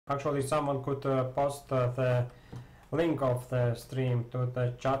Actually, someone could post the link of the stream to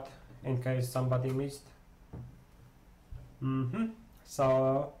the chat in case somebody missed.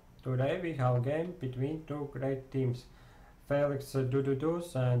 So today we have a game between two great teams, Felix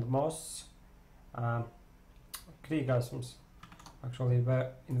duDudus and MoS Kreygasms. Actually,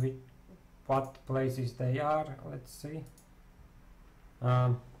 what places they are, let's see.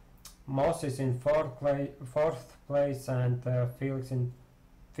 MoS is in fourth place and Felix in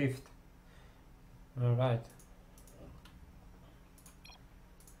 5th. Alright.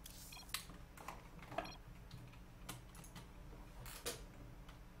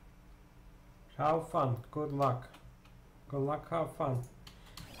 Have fun, good luck. Good luck, have fun.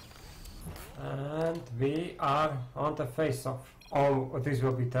 And we are on the face-off. Oh, this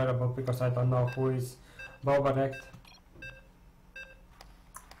will be terrible because I don't know who is Bobarect.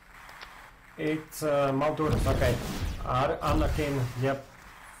 It's duDudus, okay. Anakin, yep.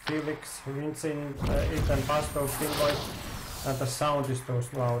 Felix wins in it and pass to Pinboy, and the sound is too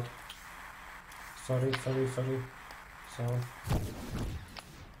loud. Sorry. So.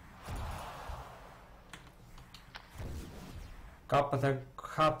 Kappa the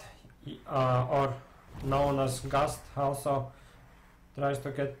Hat, or known as Gust, also tries to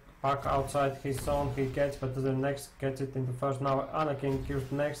get back outside his zone. He gets, but the next gets it in the first. Now Anakin kills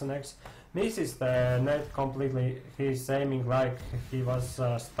the next misses the net completely. He's aiming like he was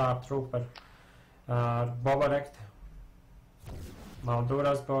a Star Trooper. Bobarect.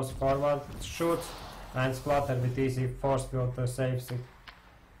 duDudus goes forward, shoots, and Splatter with easy force field saves it.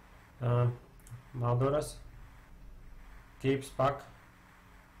 duDudus keeps back,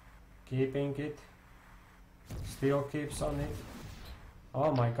 keeping it, still keeps on it.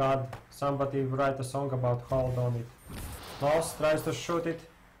 Oh my god, somebody write a song about hold on it. MoS tries to shoot it,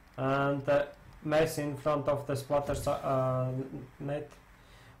 and the mess in front of the Splatter net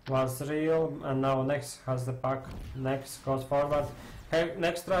was real, and now Nex has the puck. Nex goes forward.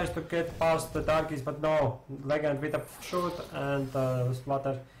 Nex tries to get past the Darkies, but no, Legend with a shoot, and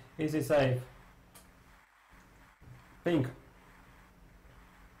Splatter easy save. Pink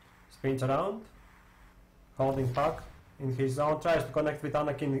spins around, holding puck in his zone, tries to connect with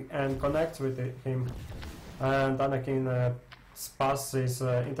Anakin and connects with him, and Anakin's pass is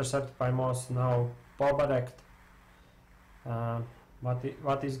intercepted by MoS. Now Bobarect,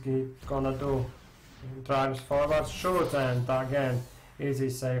 what is he gonna do? Drives forward, shoots, and again easy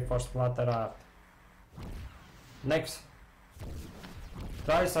save for Splatter Art. Next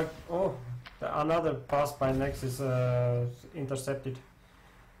tries another pass by Nex is intercepted.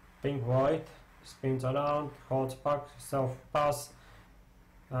 Pink Void spins around, holds puck, self pass.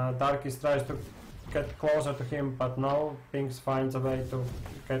 Darkies tries to get closer to him, but no, Pink finds a way to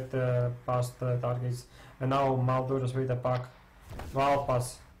get past Darkies. And now duDudus with the puck. Wall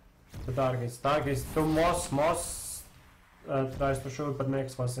pass to Darkies. Darkies to MoS. MoS tries to shoot, but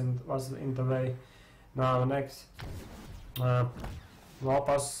Nex was in the way. Now Nex. Wall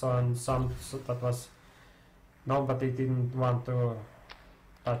pass on that was nobody didn't want to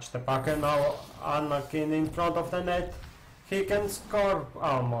touch the puck, and now Anakin in front of the net. He can score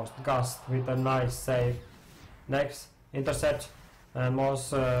almost. Gust with a nice save. Next intercept, and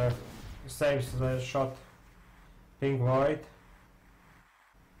MoS saves the shot. Pink Void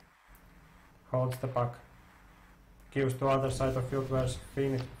holds the puck, gives to other side of field where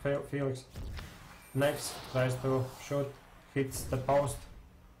Felix. Next tries to shoot, hits the post.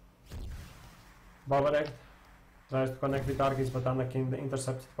 Bobarect tries to connect with Darkies, but Anakin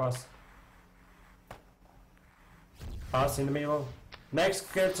intercepts the pass. Pass in the middle.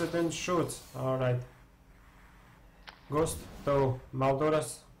 Next gets it and shoots. Alright. Ghost to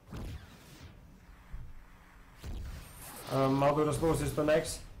duDudus. duDudus loses to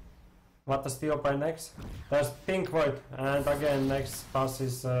Nex. What a steal by Nex. There's Pink Void, and again Nex pass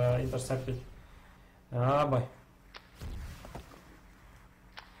is intercepted. Ah boy.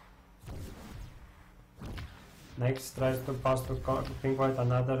 Nex tries to pass to Pink Void,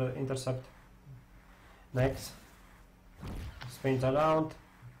 another intercept. Nex spins around,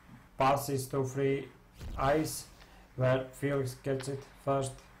 passes to free ice, where Felix gets it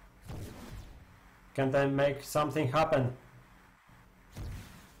first. Can they make something happen?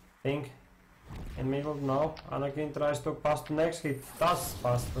 Pink in middle, no. Anakin tries to pass to Nex, he does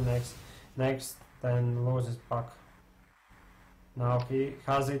pass to Nex. Next then loses puck. Now he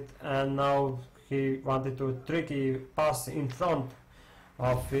has it, and now he wanted to tricky pass in front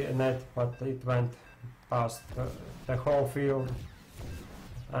of the net, but it went past the whole field.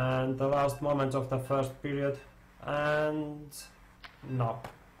 And the last moments of the first period, and no.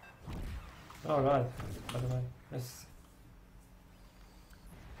 Alright, by the way, yes.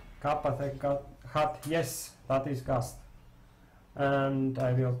 Kappa got hot. Yes, that is Gast. And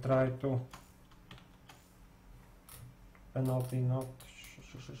I will try to penalty not.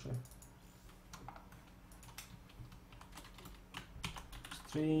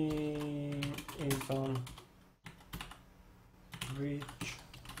 Stream is on Twitch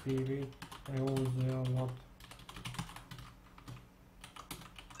TV. Zealot.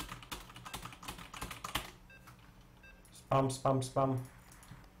 Spam.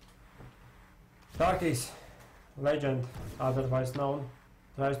 Darkies, legend, otherwise known,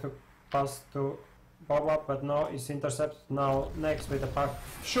 tries to pass to Bob up, but no, it's intercepted. Now next with the puck.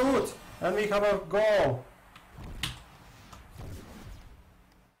 Shoot! And we have a goal!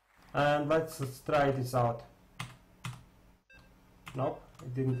 And let's try this out. Nope,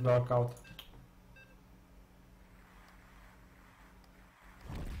 it didn't work out.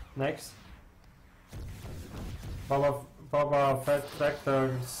 Next. Boba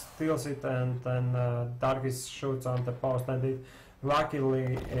Vector steals it and then Dargis shoots on the post and it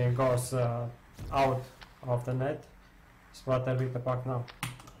luckily goes out of the net. Splatter with the puck now.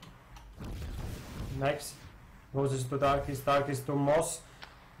 Next. Loses to Dargis to MoS.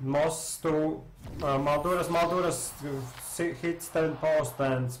 MoS to Malduras. Malduras hits the post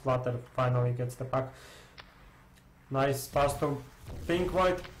and Splatter finally gets the puck. Nice pass to Pink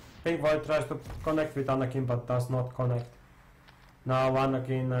White. Pink White tries to connect with Anakin but does not connect. Now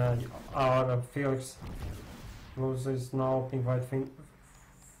Anakin, our Felix, loses. Now Pink White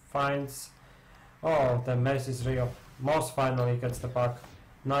finds. Oh, the mess is real. MoS finally gets the puck.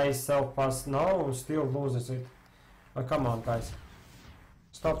 Nice self pass. No, still loses it. Oh, come on, guys.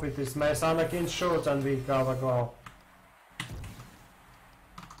 Stop with this mess. Anakin shoots and we got a goal.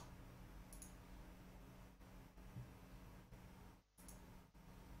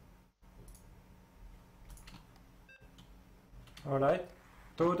 Alright,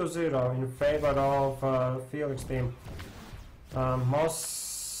 2-0 in favor of Felix team.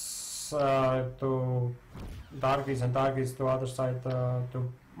 MoS to Dargis and Dargis to other side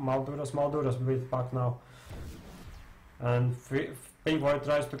to Malduras. Malduras with puck now. And Pink White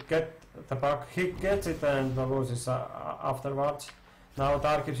tries to get the puck. He gets it and loses afterwards. Now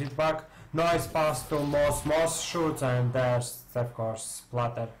Dargis hit back. Nice pass to MoS. MoS shoots and there's of course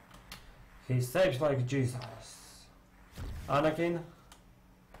Splatter. He saves like Jesus. Anakin,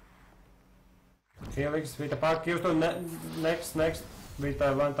 Felix with the puck, gives to next with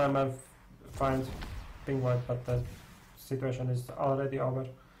a one timer finds Pink White, but the situation is already over.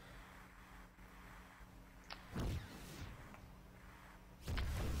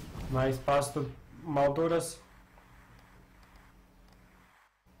 Nice pass to Malduras.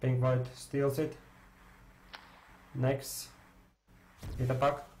 Pink White steals it. Next with the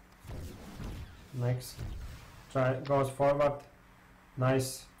puck. Next. Goes forward.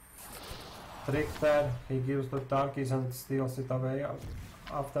 Nice trick there. He gives the Darkies and steals it away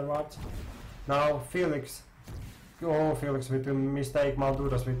afterwards. Now Felix. Oh, Felix with a mistake.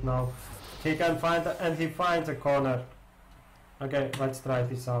 Malduras with now. He can find and he finds a corner. Okay, let's try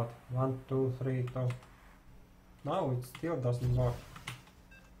this out. 1, 2, 3, go. No, it still doesn't work.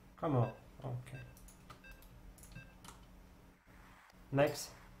 Come on. Okay. Next.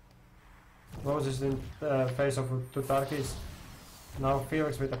 Loses in face of two Darkies. Now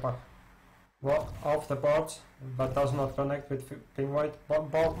Felix with the puck. Off the boards, but does not connect with Pink White.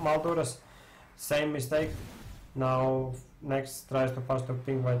 Malduras, same mistake. Now next tries to pass to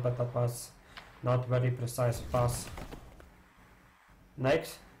Pink White, but that was not very precise pass.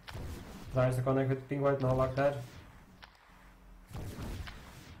 Next tries to connect with Pink White, no luck there.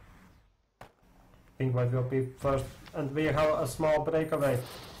 Pink White will be first, and we have a small breakaway.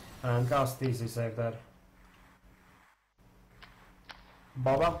 And Gast easy save there.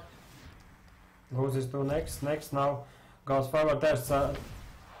 Boba loses to next now goes forward. There's a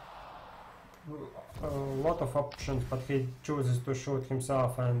lot of options, but he chooses to shoot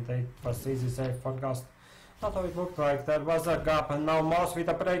himself and it was easy save for Gast. That's how it looked like. There was a gap and now MoS with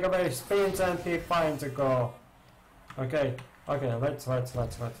a breakaway spins and he finds a goal. Okay, let's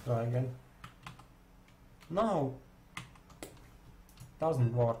try again. No,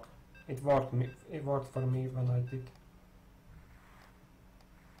 doesn't work. It worked for me when I did.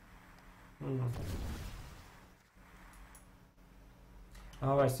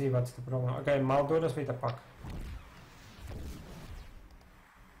 Now I see what's the problem. Okay, Malduras with a puck.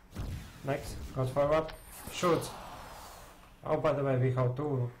 Next, goes forward, shoots. Oh, by the way, we have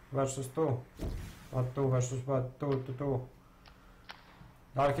 2 versus 2. Not 2 versus what? 2 to 2.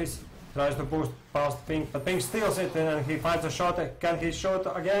 Darkies tries to boost past Pink, but Pink steals it and he finds a shot. Can he shoot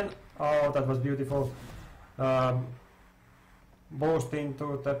again? Oh, that was beautiful. boost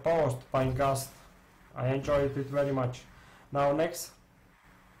into the post by Gust. I enjoyed it very much. Now next,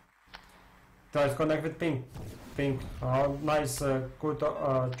 try to connect with Pink. Pink, nice, good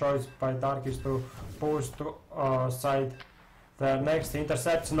choice by Darkies to push to side. The next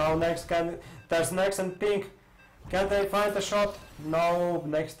intercepts. Now next there's next and Pink. Can they find a shot? No,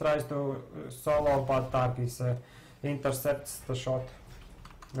 next tries to solo, but Darkies intercepts the shot.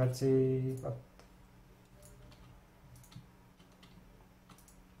 Let's see.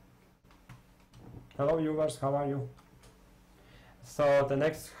 Hello viewers, how are you? So the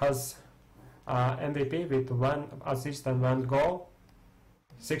next has MVP with 1 assist and 1 goal,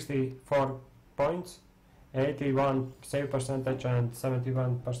 64 points, 81 save percentage and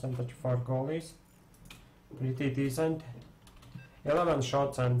 71% for goalies. Pretty decent. 11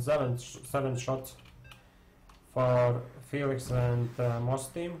 shots and 7 shots for Felix and MoS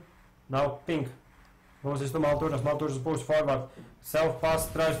team. Now Pink loses to Malduras. Malduras pulls forward. Self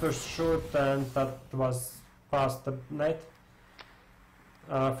pass, tries to shoot, and that was past the net.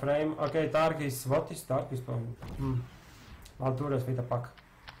 Frame. Okay, Darkies. What is Darkies doing? Malduras with the puck.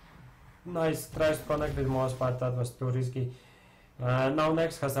 Nice, tries to connect with MoS, but that was too risky. Now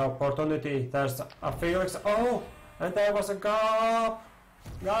next has an opportunity. There's a Felix. Oh, and there was a gap.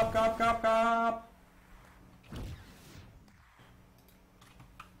 Gap.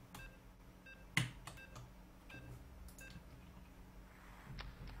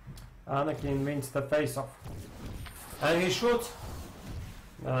 Anakin wins the face-off. And he shoots.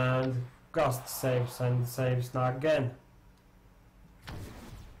 And Gust saves and saves now again.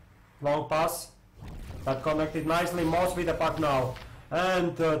 Long pass. That connected nicely. MoS with the puck now.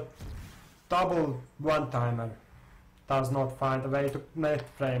 And double one-timer. Does not find a way to net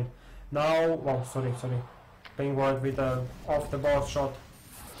frame. Now, oh sorry. Pingvoid with a off-the-board shot.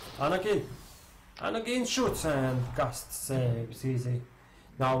 Anakin shoots and Gust saves. Easy.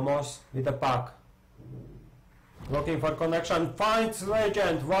 Now MoS with the puck. Looking for connection. Finds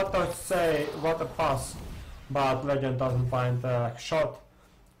Legend. What a pass. But Legend doesn't find the shot.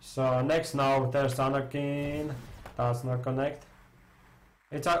 So next now there's Anakin. Does not connect.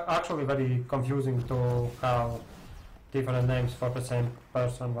 It's actually very confusing to have different names for the same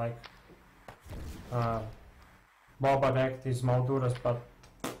person, like Boba Rect is Malduras, but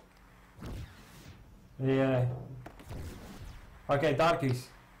yeah. Okay, Darkies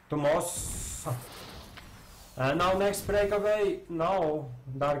to MoS. And now next breakaway. No,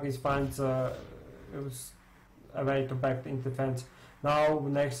 Darkies finds a way to back in defense. Now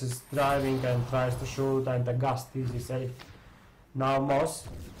next is driving and tries to shoot, and the Gust easy save. Now MoS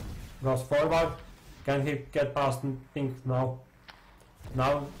goes forward. Can he get past Pink? No.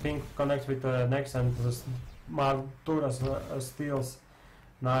 Now Pink connects with the next, and Malduras steals.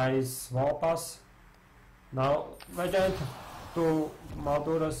 Nice wall pass. Now Legend to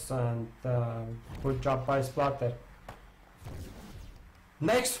Malduras, and good job by Splatter.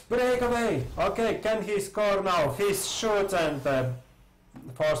 Next breakaway. Okay, can he score now? He shoots, and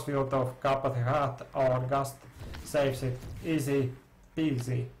force field of Kappa the Hat or Gust saves it. Easy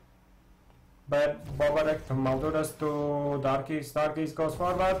peasy. Bobarek to Malduras to Darkies. Darkies goes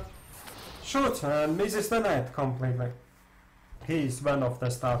forward. Shoots and misses the net completely. He is one of the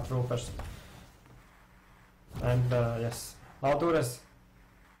star troopers. And yes, Malduras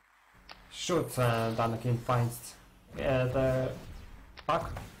shoots and Anakin finds the puck.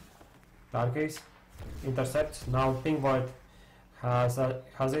 Darkies intercepts. Now Pingvoid has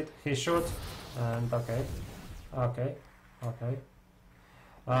it. He shoots and okay.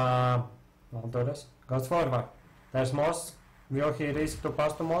 Malduras goes forward. There's MoS. Will he risk to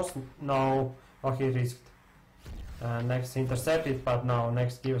pass to MoS? No. Oh, he risked. Next intercepted, but now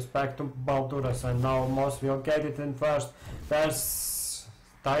next gives back to Malduras, and now MoS will get it in first. There's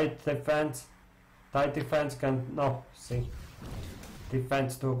tight defense. Tight defense can no see.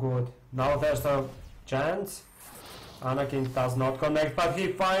 Defense too good. Now there's a chance. Anakin does not connect, but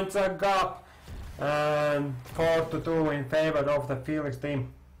he finds a gap. And 4-2 in favor of the Felix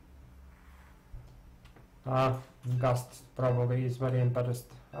team. Gust probably is very embarrassed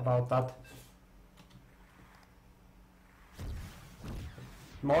about that.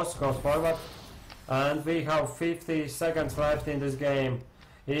 MoS goes forward, and we have 50 seconds left in this game.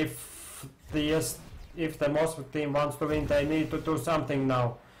 If the MoS team wants to win, they need to do something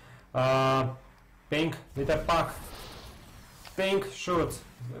now. Pink with a puck. Pink shoots.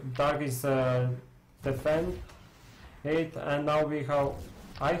 Darkies defend it, and now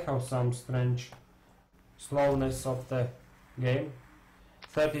I have some strange slowness of the game.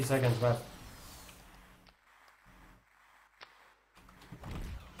 30 seconds left.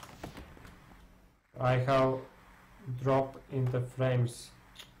 I have drop in the frames.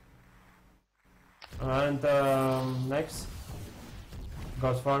 And next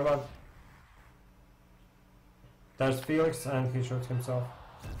goes forward. There's Felix and he shoots himself.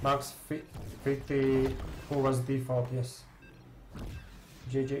 Max 50, who was default, yes.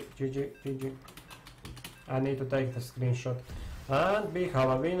 GG, GG, GG. I need to take the screenshot. And we have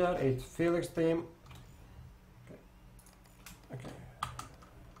a winner, it's Felix team. Okay.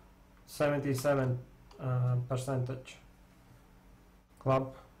 77 percentage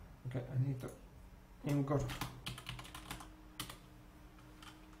club. Okay, I need to import.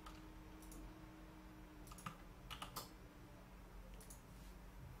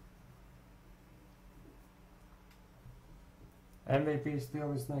 MVP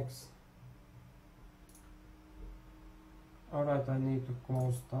still is next. Alright, I need to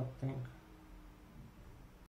close that thing.